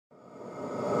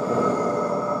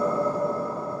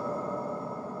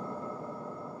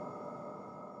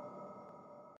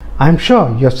I'm sure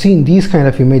you have seen these kind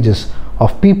of images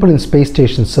of people in space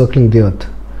stations circling the Earth.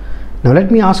 Now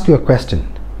let me ask you a question.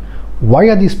 Why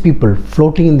are these people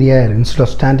floating in the air instead of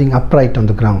standing upright on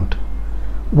the ground?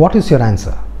 What is your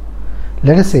answer?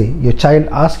 Let us say your child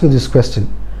asks you this question.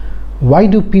 Why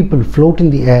do people float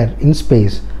in the air in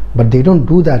space but they don't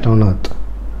do that on Earth?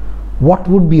 What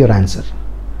would be your answer?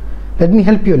 Let me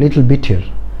help you a little bit here.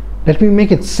 Let me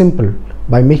make it simple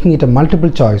by making it a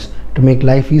multiple choice to make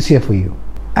life easier for you.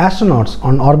 Astronauts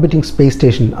on orbiting space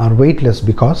station are weightless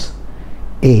because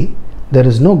A. There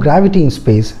is no gravity in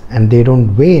space and they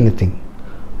don't weigh anything.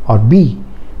 Or B.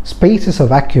 Space is a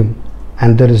vacuum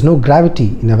and there is no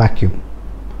gravity in a vacuum.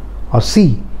 Or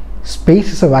C.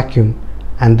 Space is a vacuum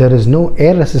and there is no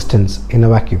air resistance in a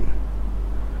vacuum.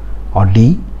 Or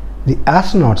D. The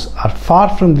astronauts are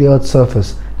far from the Earth's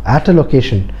surface at a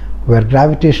location where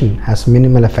gravitation has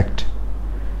minimal effect.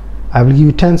 I will give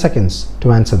you 10 seconds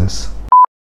to answer this.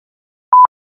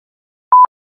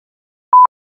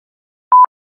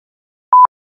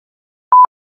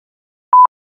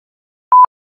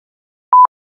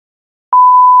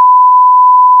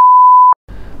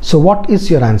 So what is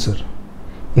your answer?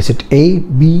 Is it A,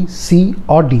 B, C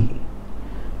or D?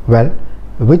 Well,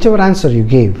 whichever answer you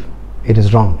gave, it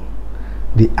is wrong.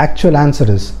 The actual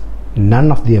answer is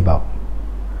none of the above.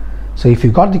 So if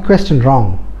you got the question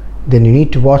wrong, then you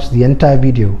need to watch the entire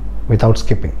video without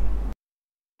skipping.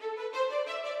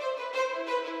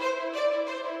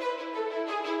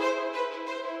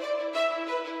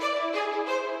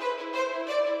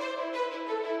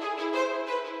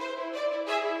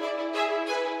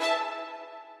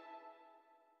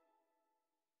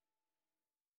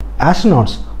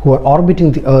 Astronauts who are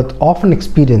orbiting the Earth often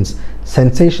experience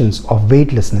sensations of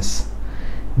weightlessness.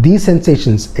 These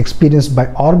sensations experienced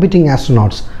by orbiting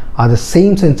astronauts are the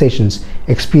same sensations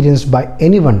experienced by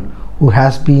anyone who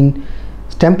has been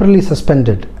temporarily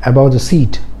suspended above the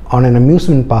seat on an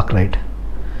amusement park ride.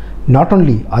 Not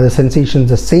only are the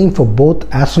sensations the same for both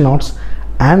astronauts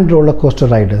and roller coaster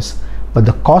riders, but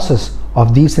the causes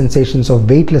of these sensations of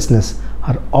weightlessness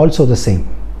are also the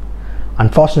same.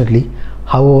 Unfortunately,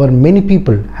 however, many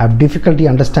people have difficulty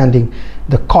understanding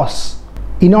the cause.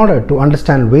 In order to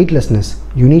understand weightlessness,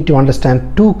 you need to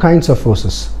understand two kinds of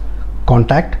forces,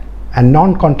 contact and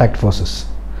non-contact forces.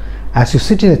 As you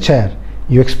sit in a chair,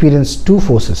 you experience two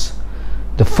forces,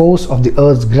 the force of the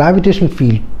Earth's gravitational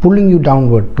field pulling you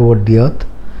downward toward the Earth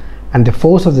and the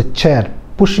force of the chair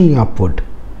pushing you upward.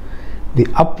 The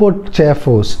upward chair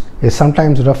force is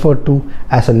sometimes referred to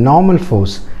as a normal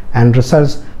force and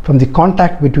results from the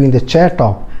contact between the chair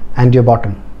top and your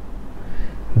bottom.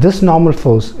 This normal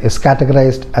force is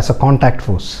categorized as a contact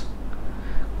force.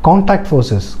 Contact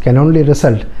forces can only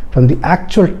result from the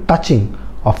actual touching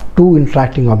of two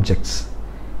interacting objects.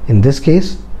 In this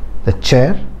case, the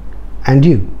chair and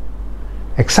you.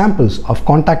 Examples of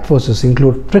contact forces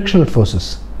include frictional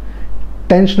forces,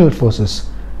 tensional forces,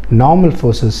 normal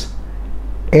forces,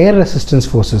 air resistance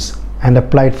forces, and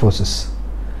applied forces.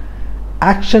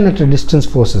 Action at a distance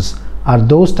forces are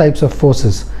those types of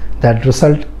forces that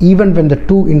result even when the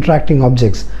two interacting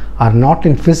objects are not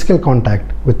in physical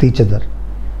contact with each other,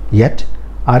 yet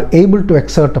are able to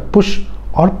exert a push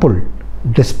or pull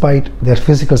despite their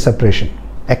physical separation.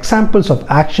 Examples of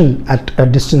action at a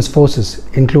distance forces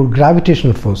include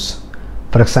gravitational force.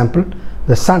 For example,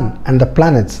 the sun and the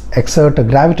planets exert a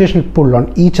gravitational pull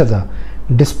on each other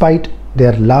despite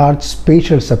their large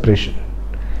spatial separation.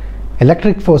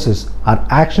 Electric forces are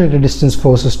action at a distance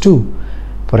forces too.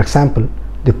 For example,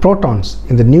 the protons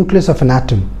in the nucleus of an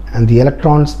atom and the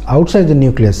electrons outside the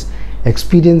nucleus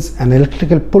experience an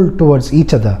electrical pull towards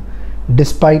each other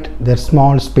despite their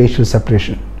small spatial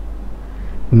separation.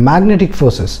 Magnetic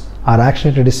forces are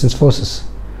action at a distance forces.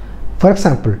 For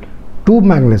example, two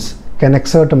magnets can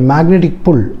exert a magnetic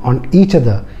pull on each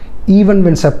other even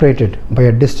when separated by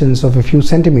a distance of a few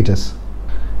centimeters.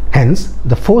 Hence,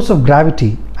 the force of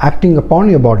gravity acting upon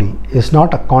your body is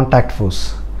not a contact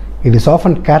force. It is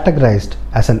often categorized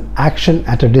as an action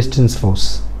at a distance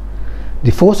force.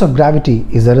 The force of gravity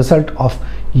is the result of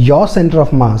your center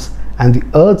of mass and the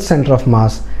Earth's center of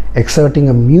mass exerting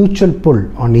a mutual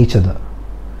pull on each other.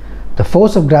 The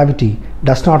force of gravity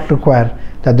does not require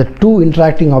that the two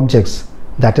interacting objects,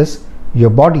 that is, your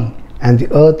body and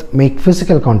the Earth, make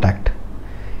physical contact.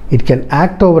 It can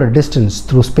act over a distance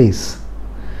through space.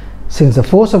 Since the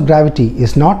force of gravity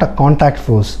is not a contact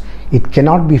force, it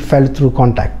cannot be felt through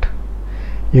contact.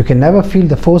 You can never feel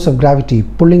the force of gravity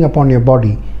pulling upon your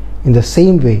body in the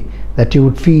same way that you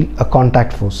would feel a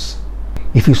contact force.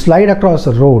 If you slide across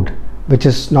a road, which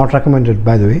is not recommended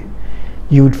by the way,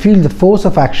 you would feel the force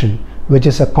of action, which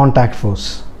is a contact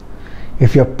force.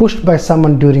 If you are pushed by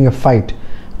someone during a fight,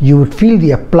 you would feel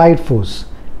the applied force,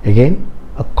 again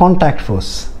a contact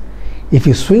force. If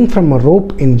you swing from a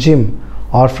rope in gym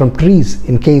or from trees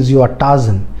in case you are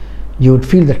Tarzan, you would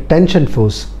feel the tension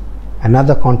force,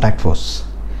 another contact force.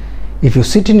 If you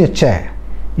sit in your chair,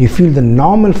 you feel the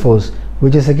normal force,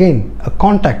 which is again a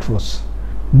contact force.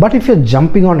 But if you're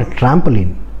jumping on a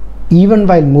trampoline, even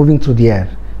while moving through the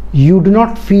air, you do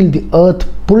not feel the earth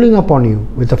pulling upon you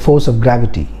with the force of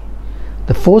gravity.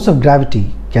 The force of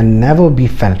gravity can never be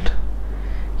felt.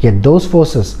 Yet those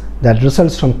forces that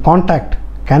results from contact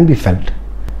can be felt.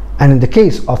 And in the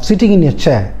case of sitting in your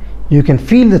chair, you can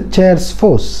feel the chair's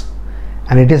force,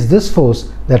 and it is this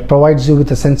force that provides you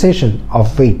with a sensation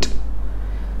of weight.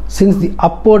 Since the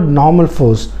upward normal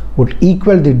force would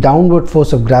equal the downward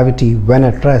force of gravity when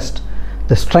at rest,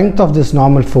 the strength of this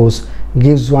normal force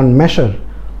gives one measure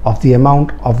of the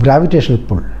amount of gravitational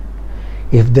pull.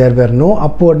 If there were no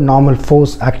upward normal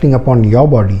force acting upon your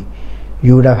body,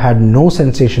 you would have had no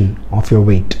sensation of your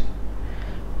weight.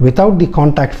 Without the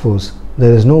contact force,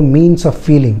 there is no means of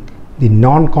feeling the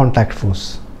non-contact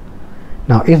force.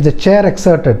 Now, if the chair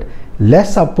exerted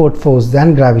less upward force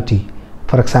than gravity,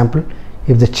 for example,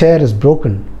 if the chair is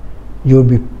broken, you would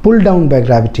be pulled down by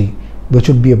gravity, which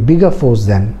would be a bigger force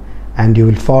then, and you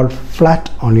will fall flat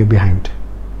on your behind.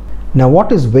 Now,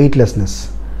 what is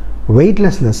weightlessness?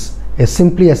 Weightlessness is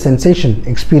simply a sensation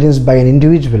experienced by an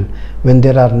individual when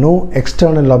there are no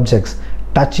external objects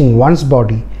touching one's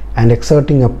body and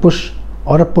exerting a push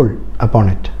or a pull upon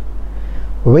it.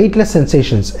 Weightless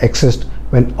sensations exist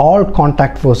when all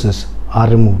contact forces are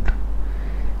removed.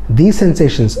 These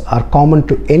sensations are common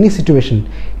to any situation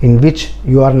in which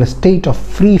you are in a state of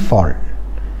free fall.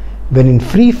 When in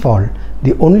free fall,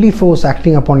 the only force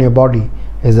acting upon your body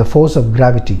is the force of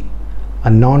gravity, a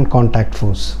non-contact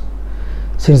force.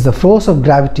 Since the force of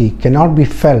gravity cannot be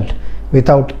felt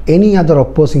without any other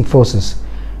opposing forces,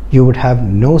 you would have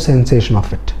no sensation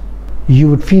of it. You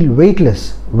would feel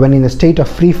weightless when in a state of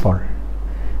free fall.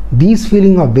 These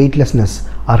feelings of weightlessness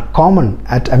are common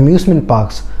at amusement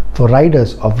parks for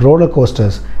riders of roller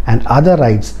coasters and other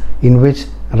rides in which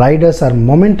riders are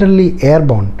momentarily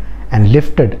airborne and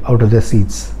lifted out of their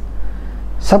seats.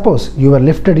 Suppose you were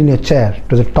lifted in your chair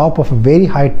to the top of a very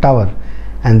high tower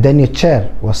and then your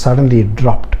chair was suddenly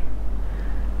dropped.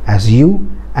 As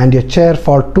you and your chair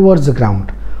fall towards the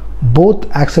ground, both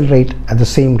accelerate at the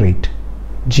same rate,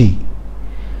 g.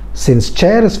 Since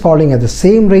chair is falling at the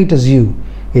same rate as you,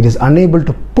 it is unable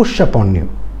to push upon you.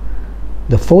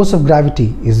 The force of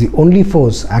gravity is the only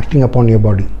force acting upon your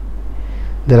body.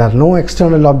 There are no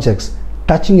external objects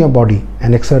touching your body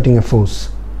and exerting a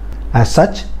force. As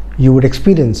such, you would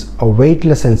experience a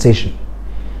weightless sensation.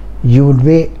 You would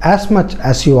weigh as much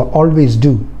as you always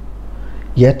do,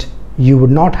 yet you would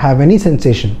not have any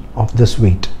sensation of this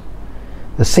weight.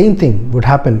 The same thing would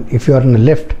happen if you are in a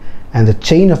lift and the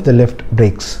chain of the lift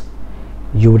breaks.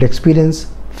 You would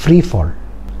experience free fall.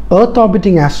 Earth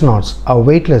orbiting astronauts are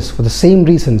weightless for the same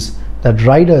reasons that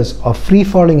riders of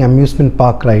free-falling amusement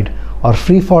park ride or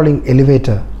free-falling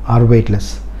elevator are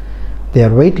weightless. They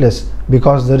are weightless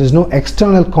because there is no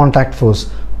external contact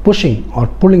force pushing or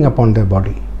pulling upon their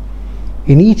body.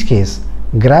 In each case,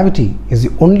 gravity is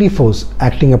the only force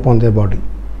acting upon their body.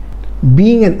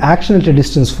 Being an action at a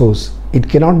distance force, it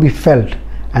cannot be felt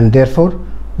and therefore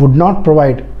would not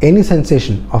provide any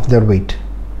sensation of their weight.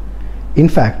 In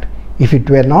fact, if it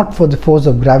were not for the force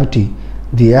of gravity,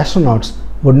 the astronauts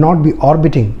would not be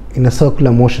orbiting in a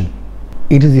circular motion.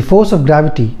 It is the force of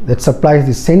gravity that supplies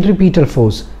the centripetal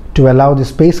force to allow the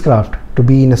spacecraft to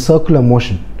be in a circular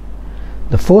motion.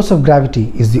 The force of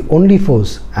gravity is the only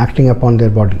force acting upon their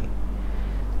body.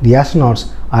 The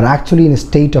astronauts are actually in a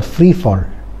state of free fall.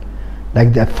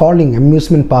 Like the falling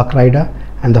amusement park rider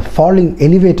and the falling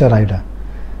elevator rider,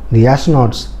 the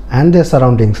astronauts and their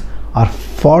surroundings are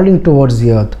falling towards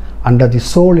the Earth under the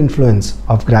sole influence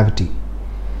of gravity.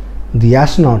 The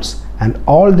astronauts and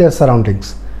all their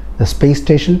surroundings, the space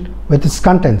station with its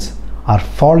contents, are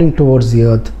falling towards the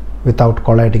Earth without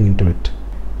colliding into it.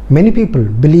 Many people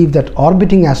believe that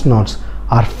orbiting astronauts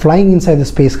are flying inside the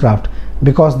spacecraft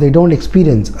because they don't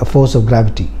experience a force of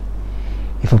gravity.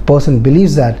 If a person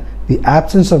believes that the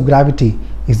absence of gravity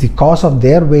is the cause of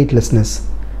their weightlessness,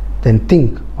 then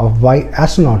think of why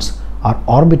astronauts are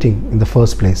orbiting in the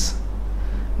first place.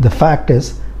 The fact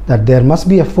is that there must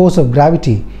be a force of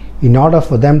gravity in order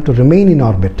for them to remain in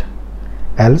orbit,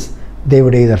 else they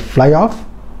would either fly off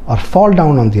or fall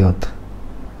down on the Earth.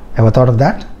 Ever thought of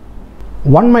that?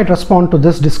 One might respond to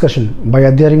this discussion by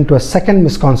adhering to a second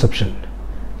misconception.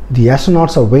 The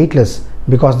astronauts are weightless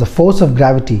because the force of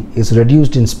gravity is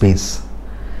reduced in space.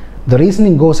 The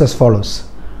reasoning goes as follows.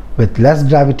 With less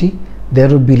gravity, there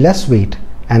would be less weight,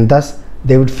 and thus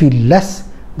they would feel less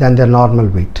than their normal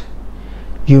weight.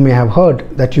 You may have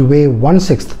heard that you weigh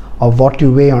 1/6 of what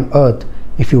you weigh on Earth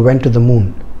if you went to the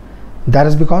moon. That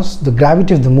is because the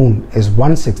gravity of the moon is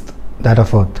 1/6 that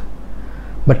of Earth.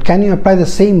 But can you apply the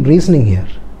same reasoning here?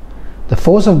 The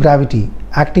force of gravity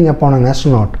acting upon an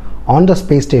astronaut on the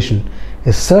space station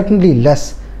is certainly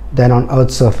less than on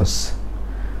Earth's surface.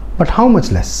 But how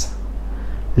much less?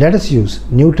 Let us use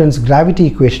Newton's gravity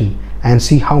equation and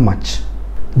see how much.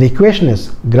 The equation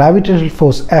is gravitational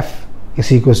force F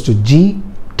is equals to G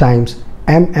times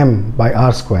mm by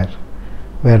r square,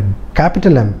 where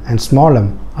capital M and small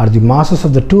m are the masses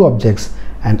of the two objects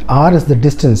and r is the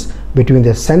distance between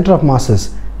their center of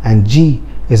masses, and G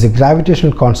is a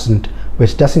gravitational constant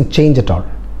which doesn't change at all.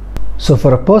 So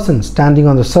for a person standing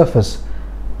on the surface,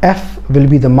 F will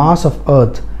be the mass of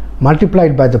Earth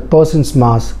multiplied by the person's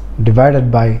mass divided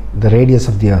by the radius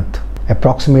of the Earth,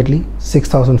 approximately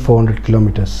 6,400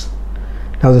 kilometers.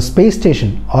 Now the space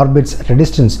station orbits at a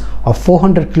distance of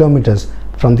 400 kilometers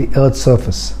from the Earth's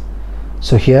surface.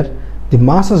 So here the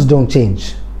masses don't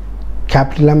change.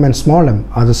 Capital M and small m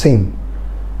are the same,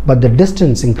 but the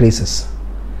distance increases.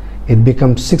 It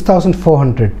becomes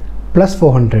 6,400 plus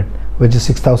 400, which is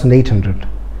 6,800.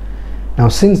 Now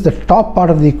since the top part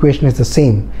of the equation is the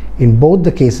same in both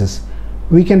the cases,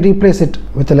 we can replace it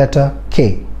with the letter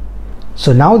K.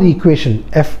 So now the equation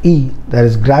Fe, that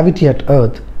is gravity at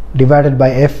Earth, divided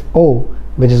by Fo,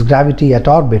 which is gravity at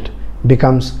orbit,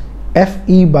 becomes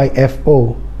Fe by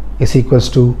Fo is equals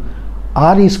to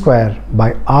Re square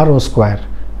by Ro square,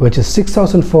 which is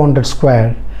 6,400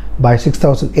 squared by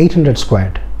 6,800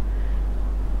 squared,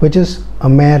 which is a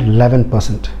mere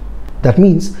 11%. That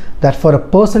means that for a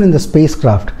person in the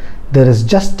spacecraft, there is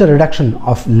just a reduction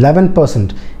of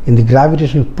 11% in the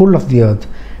gravitational pull of the Earth,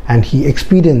 and he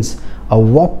experiences a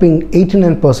whopping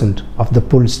 89% of the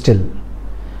pull still.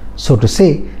 So to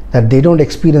say that they don't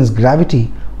experience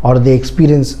gravity or they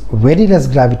experience very less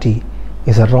gravity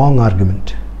is a wrong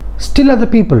argument. Still other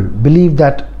people believe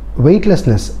that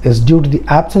weightlessness is due to the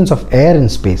absence of air in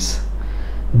space.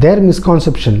 Their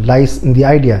misconception lies in the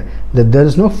idea that there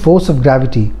is no force of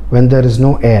gravity when there is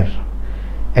no air.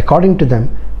 According to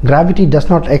them, gravity does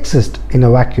not exist in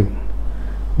a vacuum.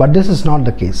 But this is not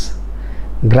the case.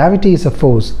 Gravity is a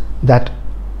force that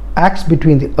acts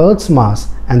between the Earth's mass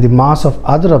and the mass of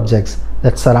other objects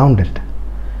that surround it.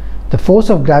 The force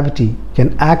of gravity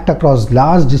can act across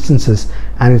large distances,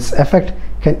 and its effect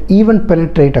can even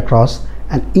penetrate across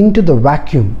and into the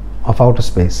vacuum of outer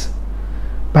space.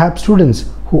 Perhaps students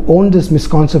who own this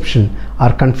misconception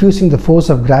are confusing the force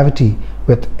of gravity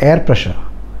with air pressure.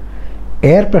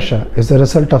 Air pressure is the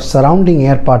result of surrounding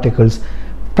air particles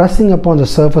pressing upon the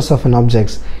surface of an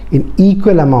object in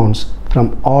equal amounts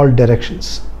from all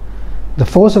directions. The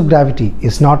force of gravity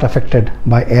is not affected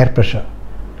by air pressure.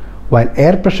 While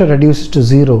air pressure reduces to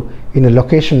zero in a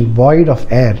location void of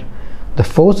air, the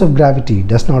force of gravity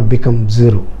does not become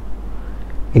zero.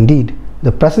 Indeed,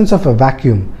 the presence of a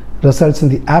vacuum results in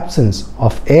the absence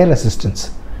of air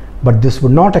resistance, but this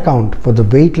would not account for the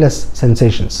weightless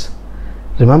sensations.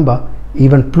 Remember,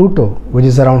 even Pluto, which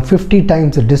is around 50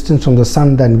 times the distance from the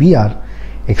Sun than we are,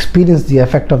 experiences the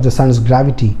effect of the Sun's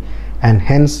gravity and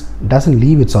hence doesn't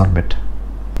leave its orbit.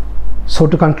 So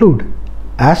to conclude,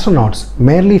 astronauts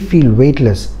merely feel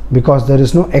weightless because there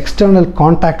is no external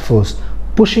contact force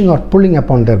pushing or pulling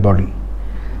upon their body.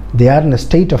 They are in a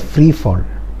state of free fall.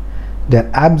 Their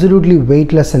absolutely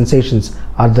weightless sensations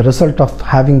are the result of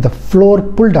having the floor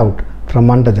pulled out from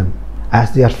under them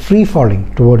as they are free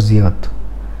falling towards the Earth.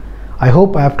 I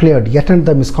hope I have cleared yet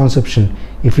another misconception,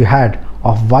 if you had,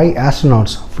 of why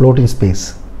astronauts float in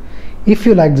space. If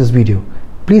you like this video,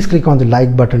 please click on the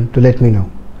like button to let me know.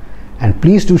 And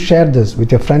please do share this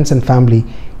with your friends and family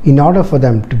in order for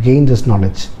them to gain this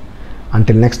knowledge.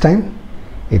 Until next time,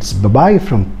 it's bye-bye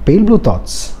from Pale Blue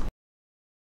Thoughts.